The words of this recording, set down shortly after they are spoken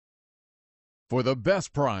For the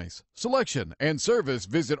best price, selection, and service,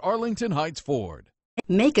 visit Arlington Heights Ford.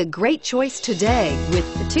 Make a great choice today with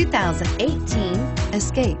the 2018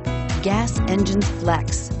 Escape. Gas engines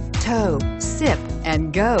flex, tow, sip,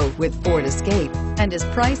 and go with Ford Escape, and is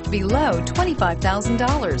priced below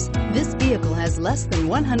 $25,000. This vehicle has less than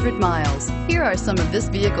 100 miles. Here are some of this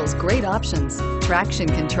vehicle's great options: traction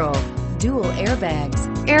control, dual airbags,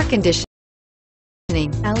 air conditioning,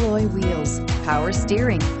 alloy wheels, power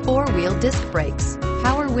steering, four-wheel disc brakes,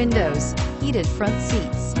 power windows, heated front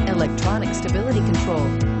seats, electronic stability control,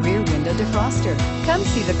 rear window defroster. Come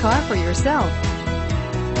see the car for yourself.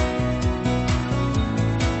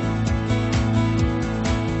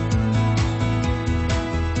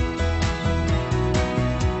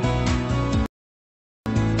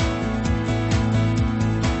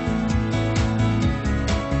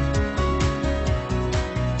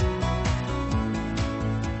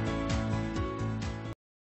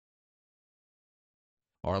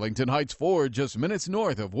 Arlington Heights Ford, just minutes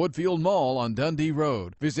north of Woodfield Mall on Dundee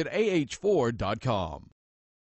Road. Visit ah4.com.